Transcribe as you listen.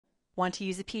Want to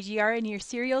use a PGR in your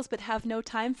cereals but have no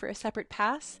time for a separate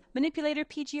pass? Manipulator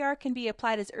PGR can be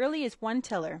applied as early as one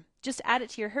tiller. Just add it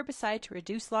to your herbicide to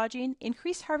reduce lodging,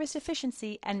 increase harvest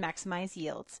efficiency, and maximize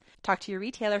yields. Talk to your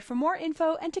retailer for more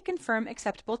info and to confirm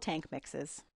acceptable tank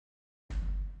mixes.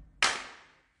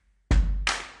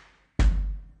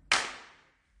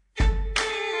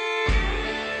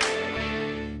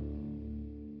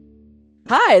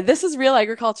 Hi, this is Real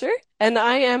Agriculture, and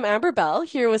I am Amber Bell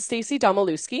here with Stacey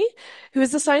Domolewski, who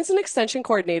is the Science and Extension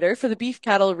Coordinator for the Beef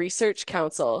Cattle Research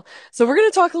Council. So we're going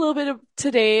to talk a little bit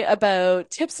today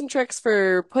about tips and tricks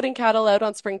for putting cattle out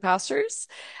on spring pastures.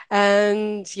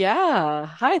 And yeah,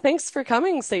 hi, thanks for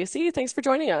coming, Stacey. Thanks for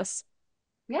joining us.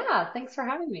 Yeah, thanks for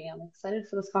having me. I'm excited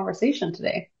for this conversation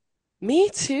today. Me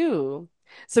too.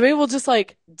 So maybe we'll just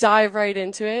dive right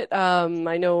into it.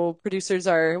 I know producers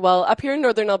are, well, up here in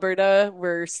northern Alberta,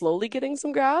 we're slowly getting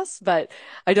some grass, but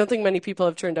I don't think many people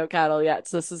have turned out cattle yet.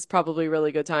 So this is probably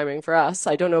really good timing for us.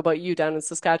 I don't know about you down in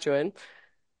Saskatchewan.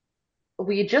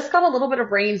 We just got a little bit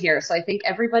of rain here, so I think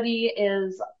everybody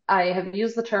is, I have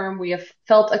used the term, we have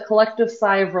felt a collective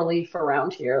sigh of relief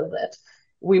around here that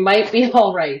we might be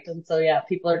all right. And so, yeah,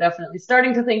 people are definitely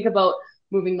starting to think about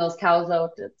moving those cows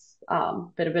out. It's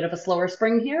been a bit of a slower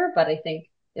spring here, but I think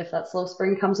if that slow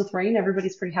spring comes with rain,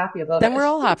 everybody's pretty happy about Then it. we're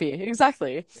all happy.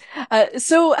 Exactly.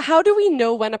 So how do we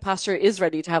know when a pasture is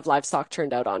ready to have livestock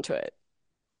turned out onto it?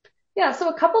 Yeah, so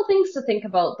a couple things to think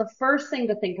about. The first thing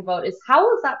to think about is how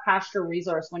was that pasture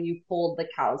resource when you pulled the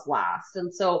cows last?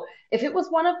 And so if it was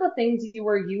one of the things you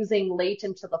were using late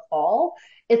into the fall,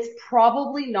 it's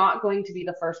probably not going to be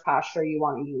the first pasture you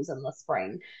want to use in the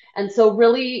spring. And so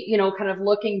really, kind of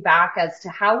looking back as to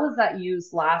how was that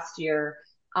used last year,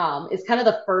 is kind of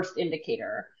the first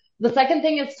indicator. The second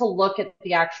thing is to look at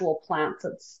the actual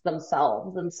plants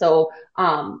themselves. And so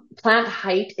plant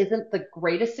height isn't the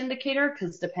greatest indicator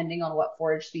because depending on what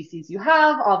forage species you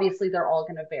have, obviously they're all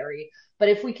going to vary. But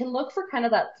if we can look for kind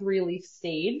of that three-leaf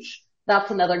stage, that's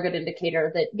another good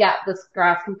indicator that, yeah, this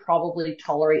grass can probably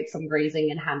tolerate some grazing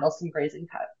and handle some grazing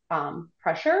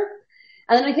pressure.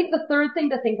 And then I think the third thing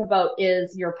to think about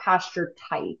is your pasture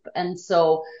type. And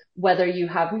so whether you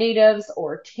have natives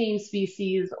or tame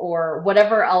species or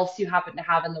whatever else you happen to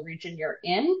have in the region you're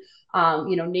in,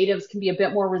 natives can be a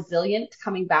bit more resilient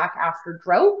coming back after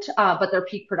drought, but their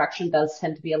peak production does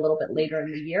tend to be a little bit later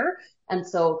in the year. And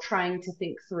so trying to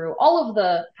think through all of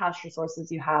the pasture sources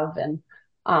you have and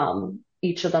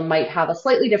each of them might have a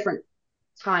slightly different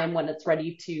time when it's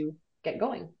ready to get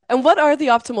going. And what are the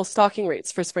optimal stocking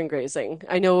rates for spring grazing?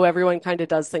 I know everyone kind of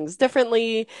does things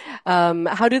differently.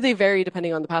 How do they vary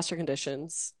depending on the pasture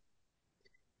conditions?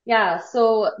 Yeah,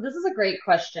 so this is a great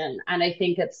question. And I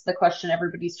think it's the question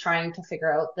everybody's trying to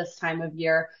figure out this time of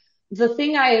year. The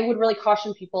thing I would really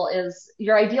caution people is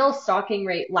your ideal stocking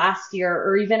rate last year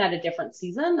or even at a different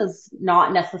season is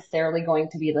not necessarily going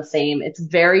to be the same. It's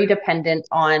very dependent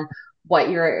on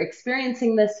what you're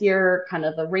experiencing this year, kind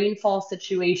of the rainfall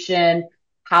situation,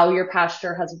 how your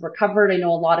pasture has recovered. I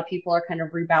know a lot of people are kind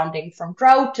of rebounding from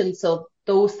drought, and so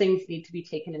those things need to be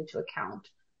taken into account.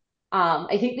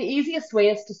 I think the easiest way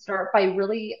is to start by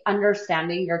really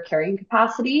understanding your carrying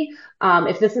capacity.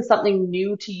 If this is something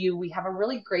new to you, we have a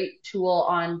really great tool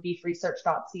on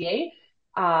beefresearch.ca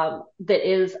that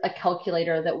is a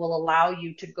calculator that will allow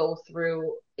you to go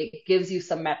through. It gives you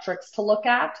some metrics to look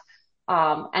at,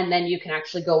 and then you can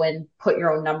actually go in, put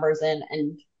your own numbers in,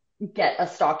 and get a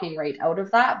stocking rate out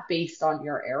of that based on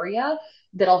your area.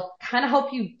 That'll kind of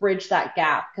help you bridge that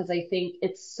gap because I think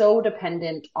it's so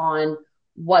dependent on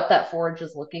what that forage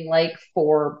is looking like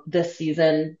for this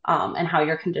season, and how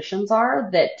your conditions are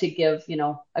that to give,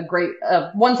 a great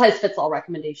one size fits all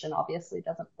recommendation obviously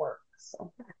doesn't work.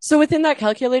 So So within that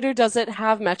calculator, does it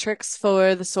have metrics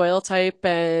for the soil type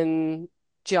and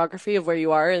geography of where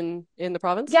you are in the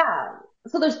province? yeah,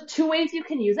 so there's two ways you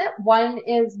can use it. One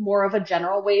is more of a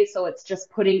general way. So it's just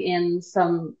putting in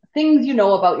some things you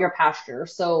know about your pasture.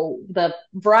 So the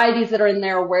varieties that are in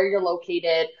there, where you're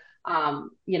located,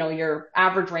 your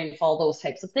average rainfall, those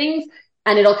types of things.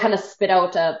 And it'll kind of spit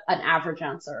out an average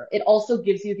answer. It also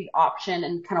gives you the option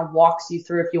and kind of walks you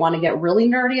through if you want to get really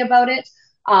nerdy about it.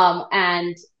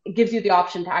 And it gives you the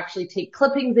option to actually take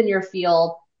clippings in your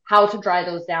field, how to dry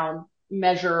those down,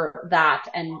 measure that,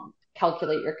 and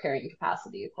calculate your carrying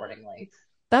capacity accordingly.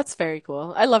 That's very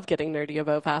cool. I love getting nerdy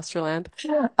about pastureland.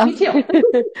 Me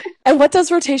too. And what does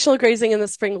rotational grazing in the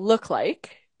spring look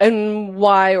like? And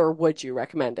why or would you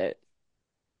recommend it?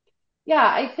 Yeah,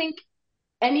 I think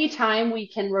anytime we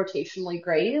can rotationally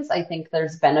graze, I think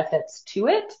there's benefits to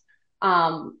it.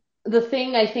 The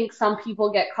thing I think some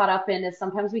people get caught up in is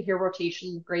sometimes we hear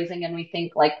rotation grazing and we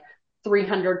think like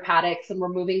 300 paddocks and we're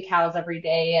moving cows every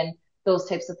day and those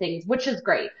types of things, which is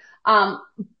great. Um,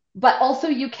 but also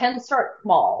you can start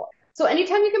small. So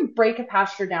anytime you can break a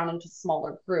pasture down into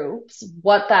smaller groups,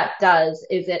 what that does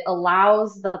is it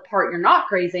allows the part you're not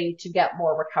grazing to get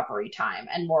more recovery time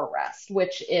and more rest,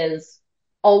 which is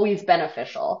always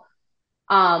beneficial.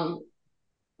 Um,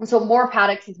 so more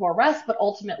paddocks is more rest, but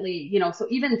ultimately, so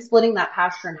even splitting that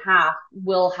pasture in half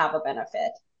will have a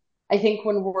benefit. I think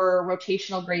when we're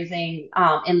rotational grazing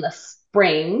in the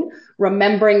spring,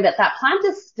 remembering that that plant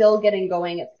is still getting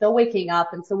going, it's still waking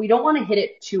up. And so we don't want to hit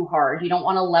it too hard. You don't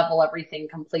want to level everything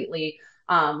completely.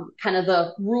 Kind of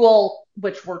the rule,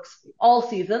 which works all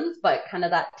seasons, but kind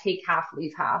of that take half,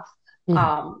 leave half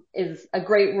is a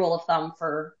great rule of thumb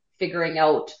for figuring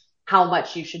out how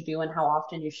much you should do and how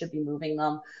often you should be moving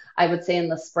them. I would say in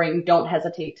the spring, don't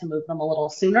hesitate to move them a little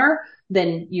sooner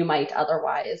than you might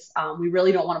otherwise. We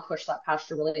really don't want to push that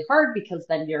pasture really hard because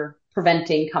then you're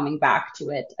preventing coming back to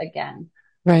it again.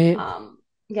 Right.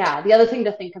 Yeah, the other thing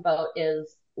to think about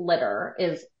is litter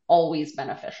is always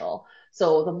beneficial.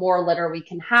 So the more litter we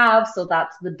can have, so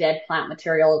that's the dead plant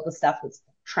material of the stuff that's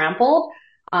trampled.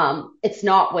 It's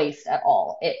not waste at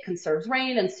all. It conserves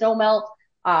rain and snow melt.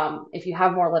 If you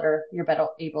have more litter, you're better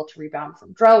able to rebound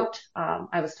from drought.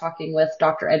 I was talking with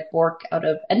Dr. Ed Bork out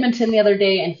of Edmonton the other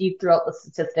day, and he threw out the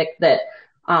statistic that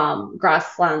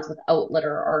grasslands without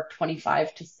litter are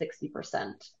 25 to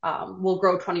 60%, will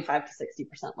grow 25 to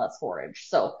 60% less forage.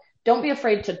 So don't be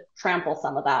afraid to trample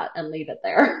some of that and leave it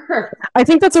there. I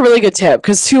think that's a really good tip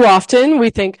because too often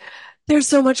we think there's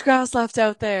so much grass left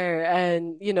out there.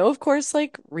 And, of course,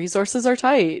 like resources are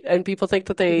tight and people think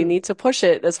that they need to push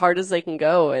it as hard as they can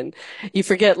go. And you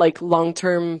forget like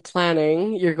long-term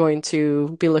planning, you're going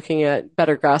to be looking at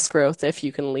better grass growth if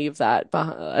you can leave that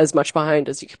as much behind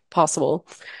as possible.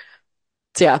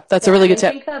 So yeah, that's a Yeah, really and good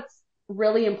I tip. think that's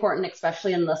really important,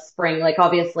 especially in the spring. Like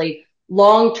obviously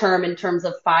long term in terms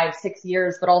of 5, 6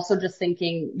 years, but also just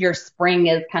thinking your spring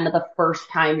is kind of the first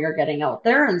time you're getting out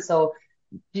there. And so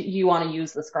you want to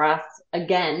use this grass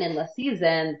again in the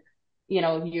season, you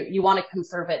want to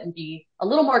conserve it and be a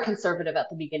little more conservative at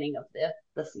the beginning of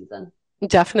the season.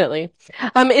 Definitely.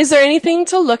 Is there anything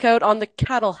to look out on the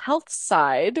cattle health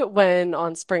side when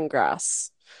on spring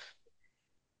grass?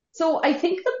 So I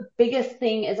think the biggest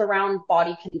thing is around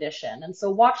body condition. And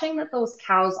so watching that those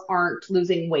cows aren't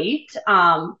losing weight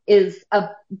is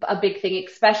a big thing,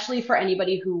 especially for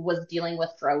anybody who was dealing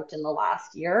with drought in the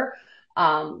last year.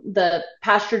 The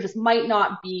pasture just might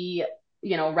not be,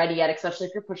 ready yet, especially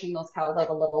if you're pushing those cows out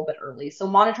a little bit early. So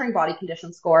monitoring body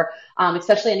condition score,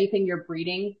 especially anything you're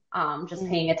breeding, just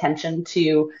paying attention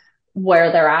to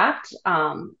where they're at.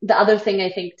 The other thing I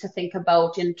think to think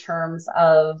about in terms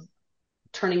of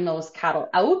turning those cattle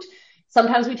out.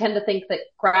 Sometimes we tend to think that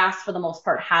grass, for the most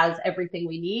part, has everything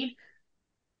we need.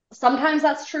 Sometimes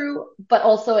that's true, but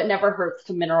also it never hurts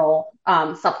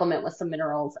to supplement with some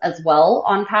minerals as well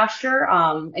on pasture,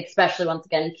 especially once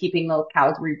again, keeping those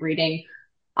cows rebreeding.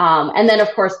 And then,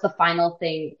 of course, the final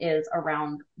thing is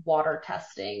around water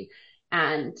testing.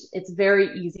 And it's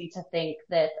very easy to think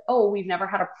that, oh, we've never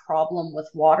had a problem with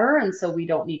water, and so we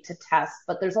don't need to test.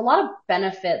 But there's a lot of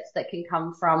benefits that can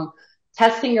come from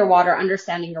testing your water,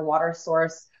 understanding your water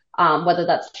source, whether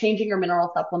that's changing your mineral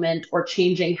supplement or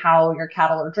changing how your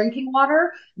cattle are drinking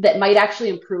water that might actually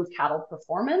improve cattle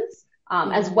performance,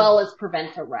 as well as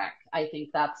prevent a wreck. I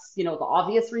think that's, the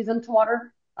obvious reason to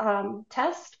water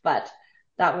test, but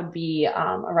that would be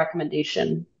a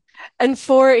recommendation. And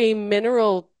for a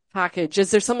mineral package,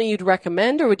 is there something you'd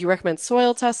recommend, or would you recommend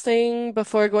soil testing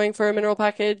before going for a mineral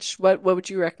package? What would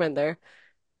you recommend there?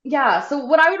 Yeah, so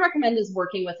what I would recommend is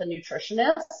working with a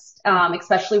nutritionist,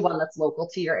 especially one that's local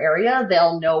to your area.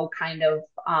 They'll know kind of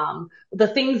the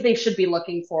things they should be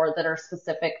looking for that are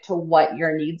specific to what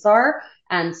your needs are.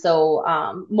 And so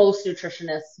most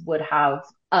nutritionists would have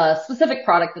a specific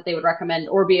product that they would recommend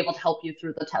or be able to help you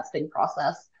through the testing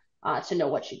process to know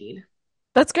what you need.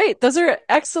 That's great. Those are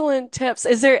excellent tips.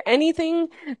 Is there anything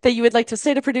that you would like to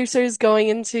say to producers going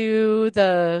into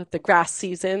the grass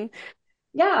season?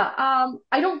 Yeah,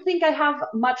 I don't think I have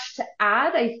much to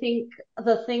add. I think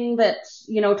the thing that,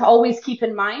 to always keep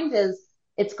in mind is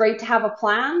it's great to have a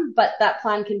plan, but that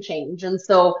plan can change. And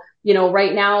so,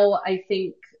 right now, I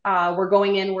think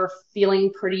we're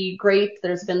feeling pretty great.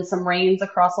 There's been some rains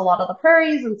across a lot of the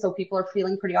prairies, and so people are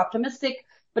feeling pretty optimistic.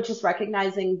 But just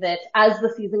recognizing that as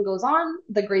the season goes on,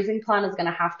 the grazing plan is going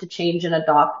to have to change and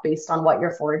adopt based on what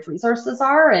your forage resources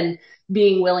are. And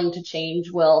being willing to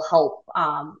change will help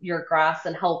your grass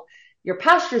and help your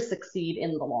pastures succeed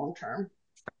in the long term.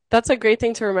 That's a great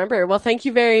thing to remember. Well, thank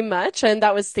you very much. And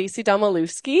that was Stacey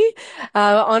Domolewski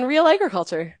on Real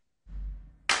Agriculture.